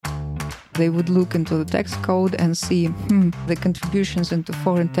They would look into the tax code and see, the contributions into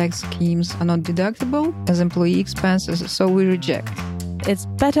foreign tax schemes are not deductible as employee expenses, so we reject. It's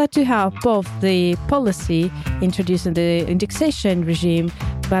better to have both the policy introducing the indexation regime,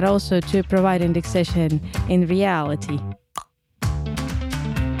 but also to provide indexation in reality.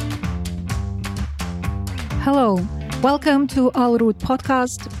 Hello, welcome to Alrud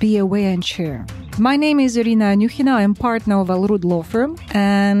podcast, Be Aware and Share. My name is Irina Anyukhina. I'm partner of Alrud Law Firm,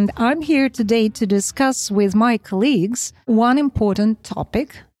 and I'm here today to discuss with my colleagues one important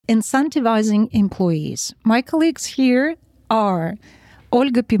topic, incentivizing employees. My colleagues here are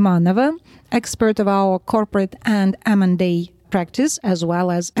Olga Pimanova, expert of our corporate and M&A practice, as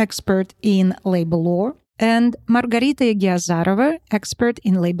well as expert in labor law, and Margarita Egiazarova, expert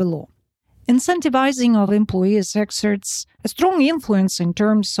in labor law. Incentivizing of employees exerts a strong influence in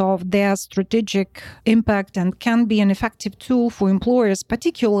terms of their strategic impact and can be an effective tool for employers,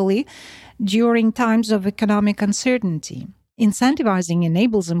 particularly during times of economic uncertainty. Incentivizing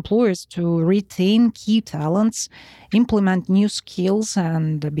enables employers to retain key talents, implement new skills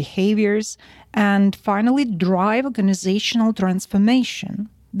and behaviors, and finally drive organizational transformation.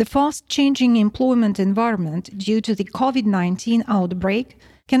 The fast-changing employment environment due to the COVID-19 outbreak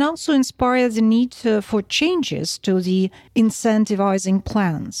can also inspire the need for changes to the incentivizing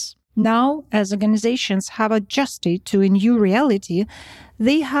plans. Now, as organizations have adjusted to a new reality,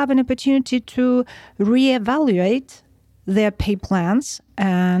 they have an opportunity to reevaluate their pay plans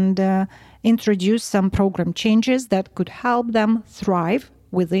and introduce some program changes that could help them thrive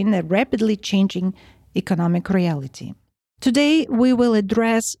within a rapidly changing economic reality. Today, we will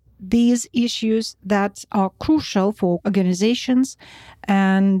address these issues that are crucial for organizations,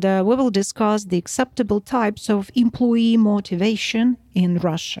 and we will discuss the acceptable types of employee motivation in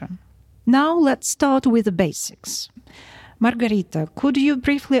Russia. Now, let's start with the basics. Margarita, could you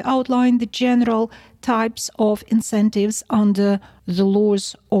briefly outline the general types of incentives under the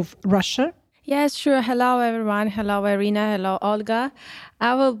laws of Russia? Yes, sure. Hello, everyone. Hello, Irina. Hello, Olga.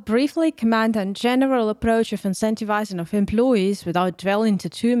 I will briefly comment on general approach of incentivizing of employees without dwelling into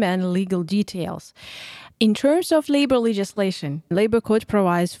too many legal details. In terms of labor legislation, Labor Code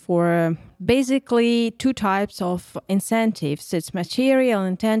provides for basically two types of incentives. It's material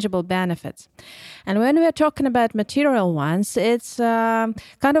and tangible benefits. And when we're talking about material ones, it's kind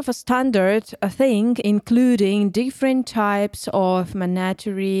of a standard thing, including different types of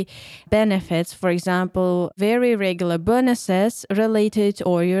monetary benefits. For example, very regular bonuses related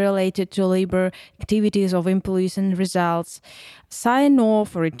to labor activities of employees and results,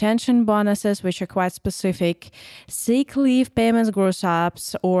 sign-off or retention bonuses, which are quite specific, sick leave payments gross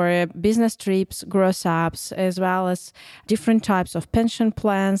ups or business trips gross ups, as well as different types of pension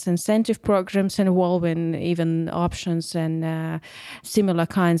plans, incentive programs involving even options and similar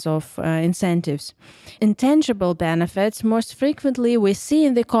kinds of incentives. Intangible benefits, most frequently we see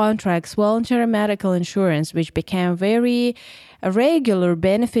in the contracts voluntary medical insurance, which became very a regular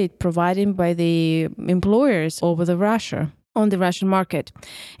benefit provided by the employers over the Russia. On the Russian market.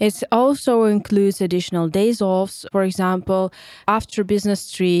 It also includes additional days off, for example, after business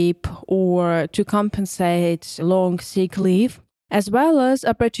trip or to compensate long sick leave, as well as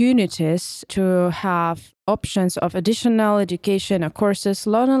opportunities to have options of additional education or courses,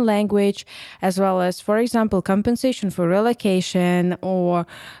 learning language, as well as, for example, compensation for relocation or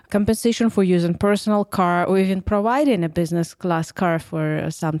compensation for using personal car or even providing a business class car for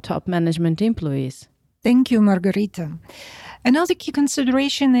some top management employees. Thank you, Margarita. Another key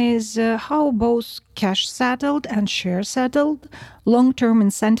consideration is how both cash-settled and share-settled long-term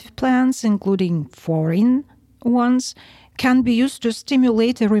incentive plans, including foreign ones, can be used to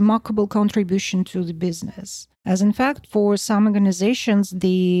stimulate a remarkable contribution to the business. As in fact, for some organizations,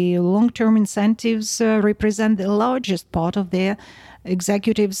 the long-term incentives represent the largest part of their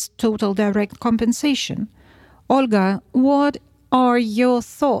executives' total direct compensation. Olga, what are your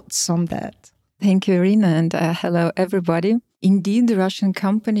thoughts on that? Thank you, Irina, and hello, everybody. Indeed, the Russian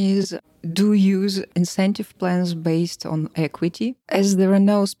companies do use incentive plans based on equity. As there are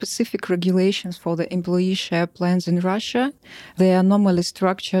no specific regulations for the employee share plans in Russia, they are normally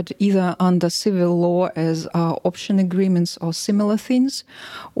structured either under civil law as option agreements or similar things,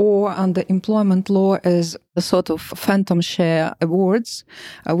 or under employment law as a sort of phantom share awards,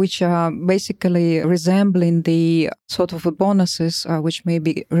 which are basically resembling the sort of bonuses which may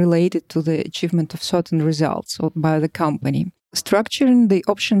be related to the achievement of certain results by the company. Structuring the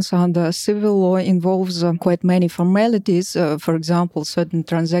options under civil law involves quite many formalities. For example, certain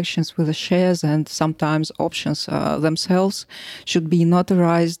transactions with the shares and sometimes options themselves should be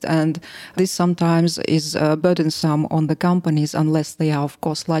notarized, and this sometimes is burdensome on the companies unless they are, of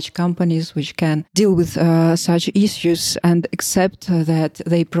course, large companies which can deal with such issues and accept that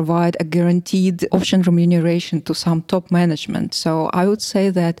they provide a guaranteed option remuneration to some top management. So I would say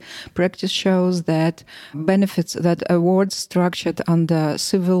that practice shows that benefits that awards structured under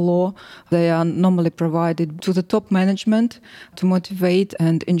civil law, they are normally provided to the top management to motivate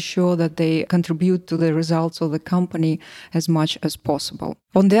and ensure that they contribute to the results of the company as much as possible.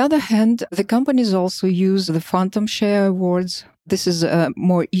 On the other hand, the companies also use the phantom share awards. This is a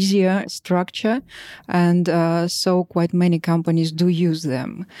more easier structure, and so quite many companies do use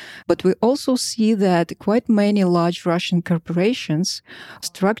them. But we also see that quite many large Russian corporations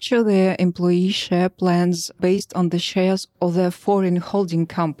structure their employee share plans based on the shares of their foreign holding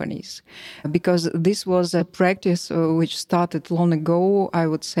companies, because this was a practice which started long ago, I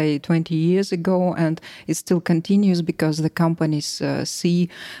would say 20 years ago, and it still continues because the companies see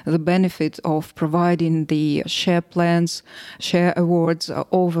the benefit of providing the share plans, share awards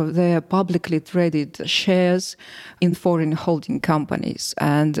over their publicly traded shares in foreign holding companies,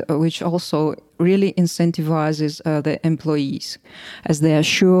 and which also really incentivizes the employees, as they are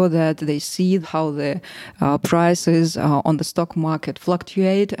sure that they see how the prices on the stock market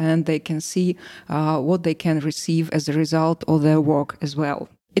fluctuate, and they can see what they can receive as a result of their work as well.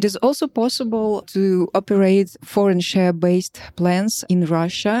 It is also possible to operate foreign share-based plans in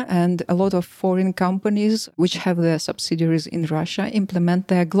Russia, and a lot of foreign companies which have their subsidiaries in Russia implement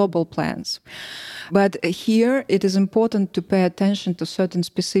their global plans. But here it is important to pay attention to certain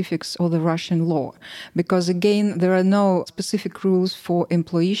specifics of the Russian law, because again, there are no specific rules for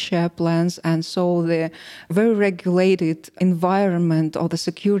employee share plans, and so the very regulated environment of the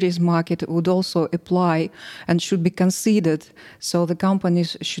securities market would also apply and should be considered. So the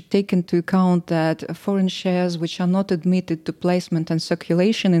companies should take into account that foreign shares which are not admitted to placement and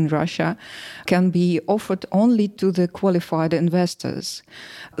circulation in Russia can be offered only to the qualified investors.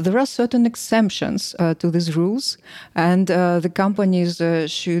 There are certain exemptions to these rules, and the companies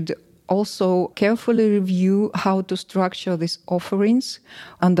should also carefully review how to structure these offerings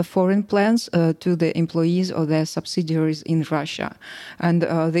under foreign plans to the employees of their subsidiaries in Russia. And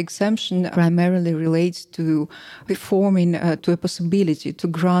the exemption primarily relates to performing to a possibility to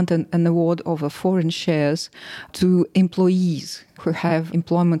grant an award of foreign shares to employees who have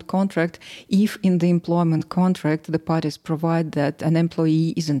employment contract, if in the employment contract the parties provide that an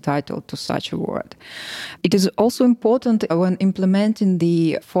employee is entitled to such award. It is also important when implementing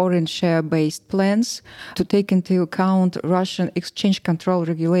the foreign share-based plans to take into account Russian exchange control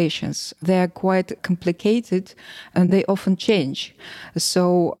regulations. They are quite complicated and they often change.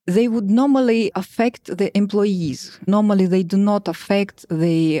 So they would normally affect the employees. Normally they do not affect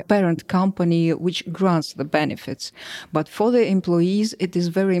the parent company which grants the benefits. But for the employees, it is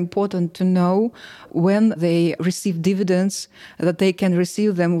very important to know when they receive dividends that they can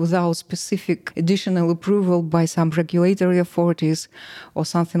receive them without specific additional approval by some regulatory authorities or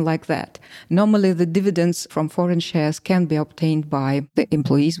something like that. Normally, the dividends from foreign shares can be obtained by the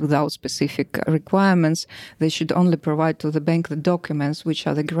employees without specific requirements. They should only provide to the bank the documents which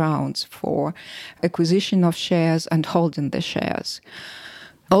are the grounds for acquisition of shares and holding the shares.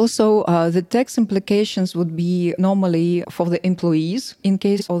 Also, the tax implications would be normally for the employees. In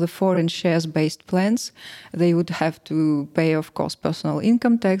case of the foreign shares-based plans, they would have to pay, of course, personal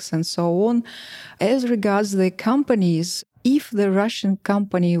income tax and so on. As regards the companies, if the Russian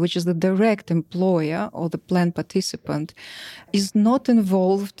company, which is the direct employer or the plan participant, is not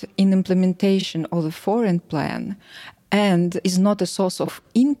involved in implementation of the foreign plan and is not a source of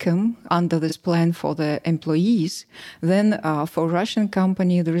income under this plan for the employees, then for Russian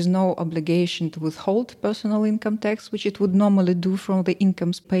company, there is no obligation to withhold personal income tax, which it would normally do from the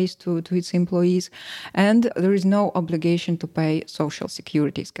incomes paid to its employees, and there is no obligation to pay social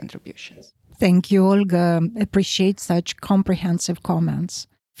security contributions. Thank you, Olga. Appreciate such comprehensive comments.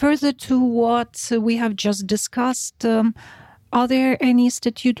 Further to what we have just discussed, are there any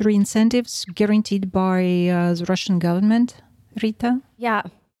statutory incentives guaranteed by the Russian government, Rita? Yeah,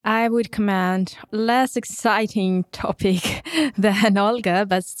 I would commend less exciting topic than Olga,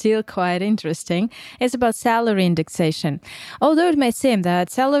 but still quite interesting. It's about salary indexation. Although it may seem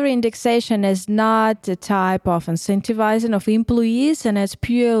that salary indexation is not a type of incentivizing of employees and it's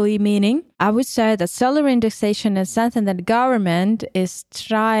purely meaning I would say that salary indexation is something that government is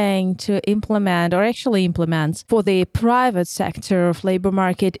trying to implement or actually implements for the private sector of labor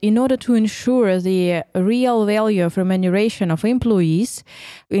market in order to ensure the real value of remuneration of employees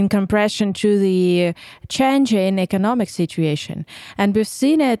in comparison to the change in economic situation. And we've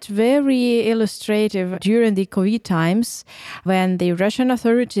seen it very illustrative during the COVID times when the Russian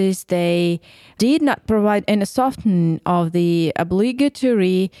authorities, they did not provide any softening of the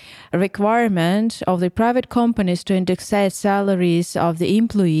obligatory requirement of the private companies to indexate salaries of the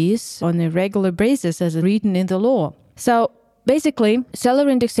employees on a regular basis as written in the law. So basically,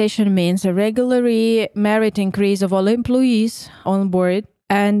 salary indexation means a regular merit increase of all employees on board.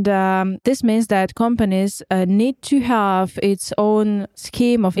 And this means that companies need to have its own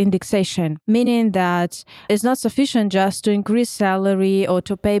scheme of indexation, meaning that it's not sufficient just to increase salary or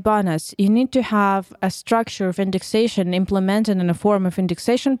to pay bonus. You need to have a structure of indexation implemented in a form of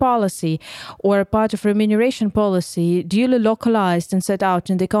indexation policy or a part of remuneration policy duly localized and set out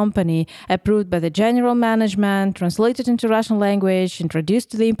in the company, approved by the general management, translated into Russian language, introduced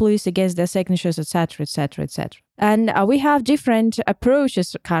to the employees against their signatures, etc., etc., etc. And we have different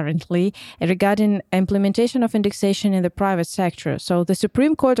approaches currently regarding implementation of indexation in the private sector. So the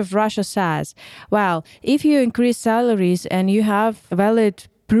Supreme Court of Russia says, well, if you increase salaries and you have valid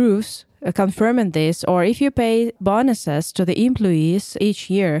proofs confirming this, or if you pay bonuses to the employees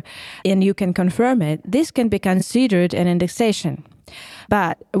each year and you can confirm it, this can be considered an indexation.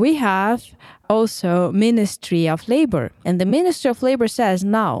 But we have also Ministry of Labor. And the Ministry of Labor says,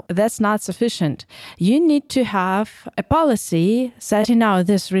 no, that's not sufficient. You need to have a policy setting out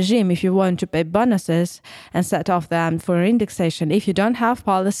this regime if you want to pay bonuses and set off them for indexation. If you don't have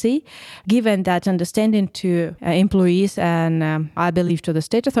policy, given that understanding to employees and I believe to the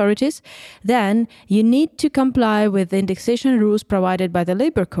state authorities, then you need to comply with the indexation rules provided by the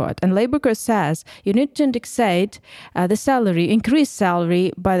Labor Court. And Labor Court says you need to indexate the salary, increase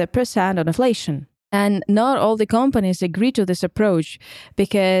salary by the percent on inflation. And not all the companies agree to this approach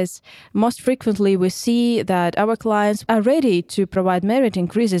because most frequently we see that our clients are ready to provide merit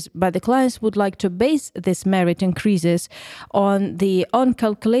increases, but the clients would like to base these merit increases on the own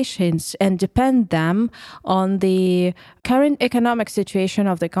calculations and depend them on the current economic situation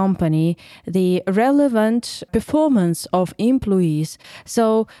of the company, the relevant performance of employees.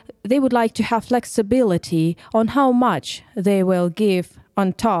 So they would like to have flexibility on how much they will give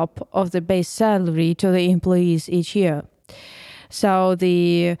on top of the base salary to the employees each year. So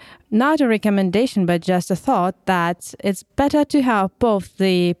not a recommendation, but just a thought that it's better to have both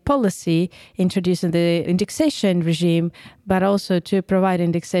the policy introducing the indexation regime, but also to provide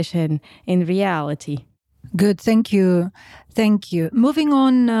indexation in reality. Good, thank you. Thank you. Moving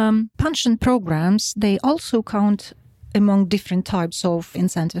on, pension programs, they also count among different types of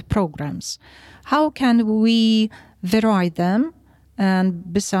incentive programs. How can we vary them?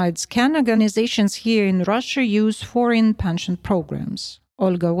 And besides, can organizations here in Russia use foreign pension programs?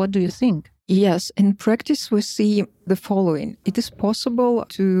 Olga, what do you think? Yes, in practice, we see the following. It is possible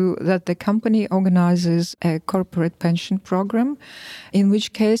that the company organizes a corporate pension program, in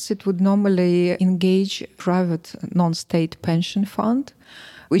which case it would normally engage private non-state pension fund,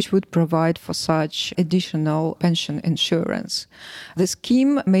 which would provide for such additional pension insurance. The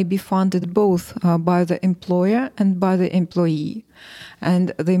scheme may be funded both by the employer and by the employee.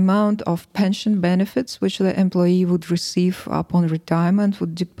 And the amount of pension benefits which the employee would receive upon retirement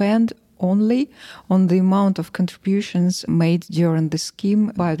would depend only on the amount of contributions made during the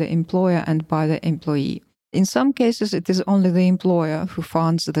scheme by the employer and by the employee. In some cases, it is only the employer who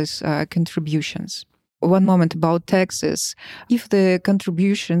funds these contributions. One moment about taxes. If the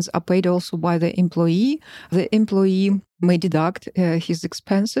contributions are paid also by the employee may deduct his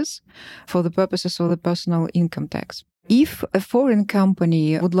expenses for the purposes of the personal income tax. If a foreign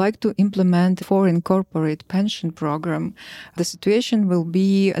company would like to implement a foreign corporate pension program, the situation will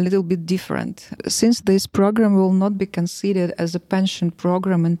be a little bit different. Since this program will not be considered as a pension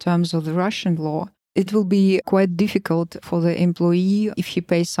program in terms of the Russian law, it will be quite difficult for the employee, if he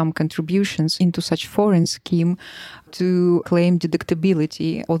pays some contributions into such foreign scheme, to claim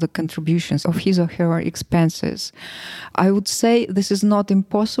deductibility of the contributions of his or her expenses. I would say this is not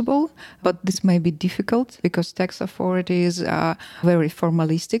impossible, but this may be difficult because tax authorities are very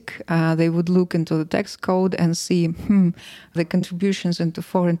formalistic. They would look into the tax code and see, the contributions into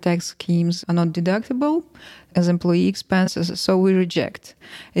foreign tax schemes are not deductible as employee expenses, so we reject.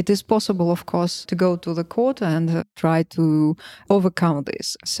 It is possible, of course, to go to the court and try to overcome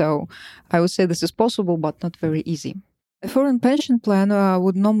this. So I would say this is possible, but not very easy. A foreign pension plan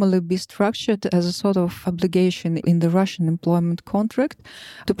would normally be structured as a sort of obligation in the Russian employment contract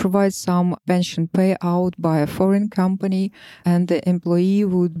to provide some pension payout by a foreign company, and the employee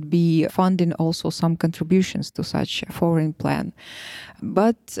would be funding also some contributions to such a foreign plan.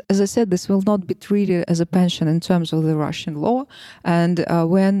 But as I said, this will not be treated as a pension in terms of the Russian law, and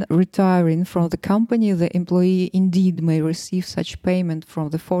when retiring from the company, the employee indeed may receive such payment from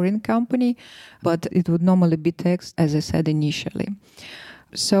the foreign company, but it would normally be taxed, as I said initially.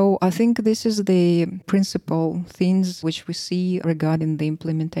 So I think this is the principal things which we see regarding the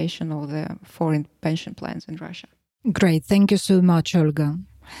implementation of the foreign pension plans in Russia. Great. Thank you so much, Olga.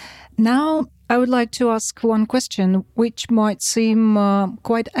 Now, I would like to ask one question which might seem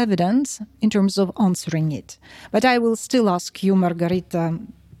quite evident in terms of answering it. But I will still ask you, Margarita,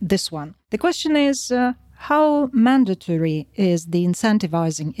 this one. The question is, how mandatory is the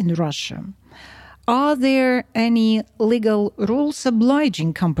incentivizing in Russia? Are there any legal rules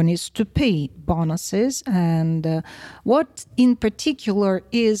obliging companies to pay bonuses? And what in particular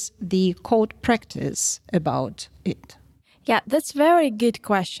is the court practice about it? Yeah, that's a very good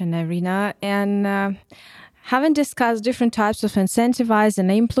question, Irina. And having discussed different types of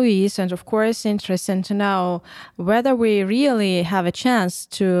incentivizing employees, and of course, interesting to know whether we really have a chance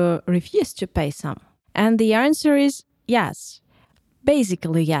to refuse to pay some. And the answer is yes.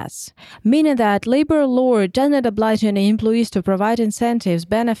 Basically, yes. Meaning that labor law does not oblige any employees to provide incentives,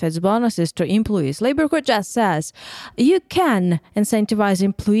 benefits, bonuses to employees. Labor code just says you can incentivize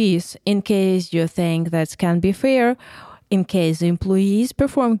employees in case you think that can be fair, in case employees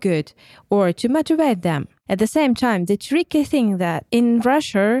perform good, or to motivate them. At the same time, the tricky thing that in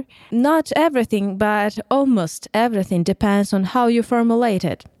Russia, not everything, but almost everything depends on how you formulate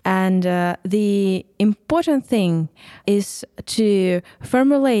it. And the important thing is to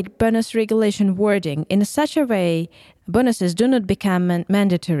formulate bonus regulation wording in such a way bonuses do not become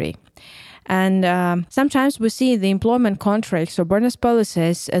mandatory. And sometimes we see the employment contracts or bonus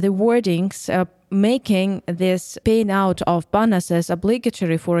policies, the wordings making this paying out of bonuses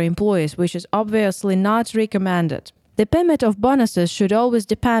obligatory for employees, which is obviously not recommended. The payment of bonuses should always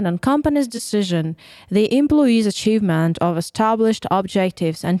depend on company's decision, the employee's achievement of established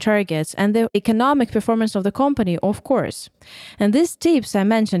objectives and targets, and the economic performance of the company, of course. And these tips I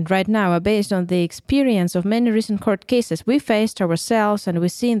mentioned right now are based on the experience of many recent court cases we faced ourselves and we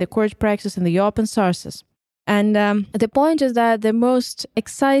see in the court practice in the open sources. And the point is that the most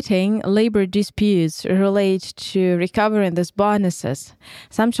exciting labor disputes relate to recovering these bonuses.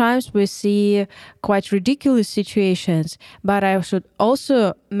 Sometimes we see quite ridiculous situations, but I should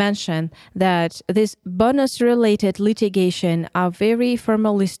also mention that this bonus-related litigation are very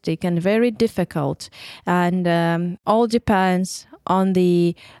formalistic and very difficult, and all depends on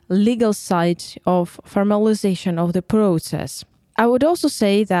the legal side of formalization of the process. I would also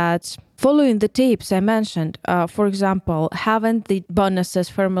say that following the tips I mentioned, for example, having the bonuses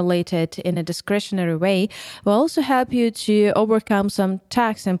formulated in a discretionary way will also help you to overcome some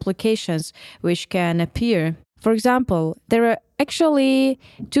tax implications which can appear. For example, there are actually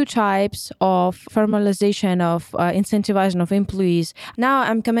two types of formalization of incentivizing of employees. Now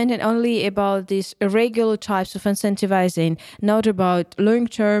I'm commenting only about these irregular types of incentivizing, not about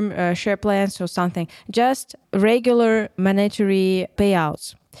long-term share plans or something, just regular monetary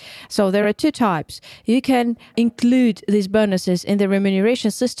payouts. So there are two types. You can include these bonuses in the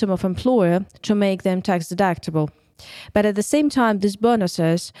remuneration system of employer to make them tax deductible. But at the same time, these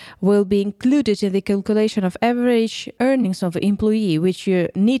bonuses will be included in the calculation of average earnings of the employee, which you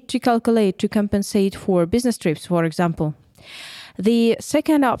need to calculate to compensate for business trips, for example. The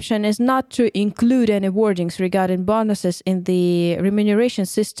second option is not to include any wordings regarding bonuses in the remuneration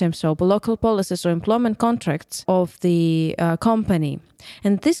system, so local policies or employment contracts of the company.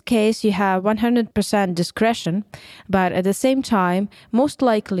 In this case, you have 100% discretion, but at the same time, most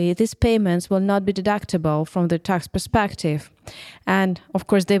likely these payments will not be deductible from the tax perspective. And of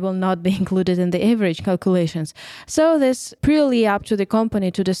course, they will not be included in the average calculations. So this purely up to the company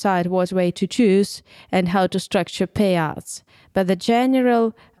to decide what way to choose and how to structure payouts. But the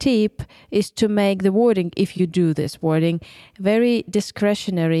general tip is to make the wording, if you do this wording, very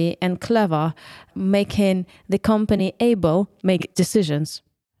discretionary and clever, making the company able to make decisions.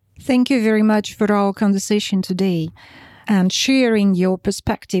 Thank you very much for our conversation today and sharing your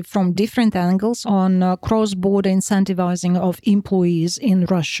perspective from different angles on cross-border incentivizing of employees in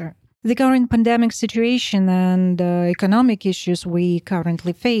Russia. The current pandemic situation and economic issues we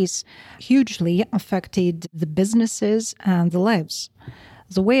currently face hugely affected the businesses and the lives.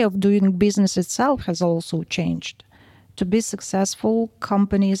 The way of doing business itself has also changed. To be successful,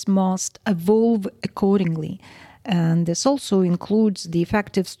 companies must evolve accordingly. And this also includes the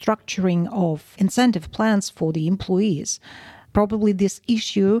effective structuring of incentive plans for the employees. Probably this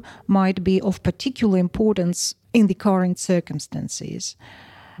issue might be of particular importance in the current circumstances.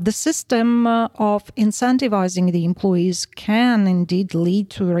 The system of incentivizing the employees can indeed lead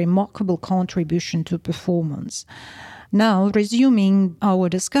to a remarkable contribution to performance. Now, resuming our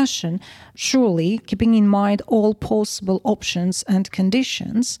discussion, surely, keeping in mind all possible options and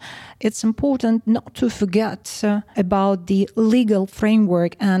conditions, it's important not to forget about the legal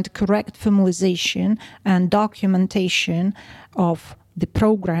framework and correct formalization and documentation of the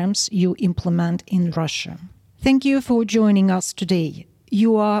programs you implement in Russia. Thank you for joining us today.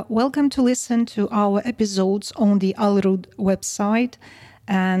 You are welcome to listen to our episodes on the Alrud website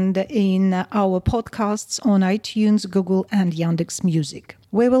and in our podcasts on iTunes, Google, and Yandex Music.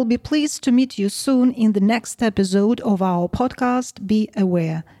 We will be pleased to meet you soon in the next episode of our podcast, Be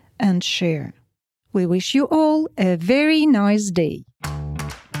Aware and Share. We wish you all a very nice day.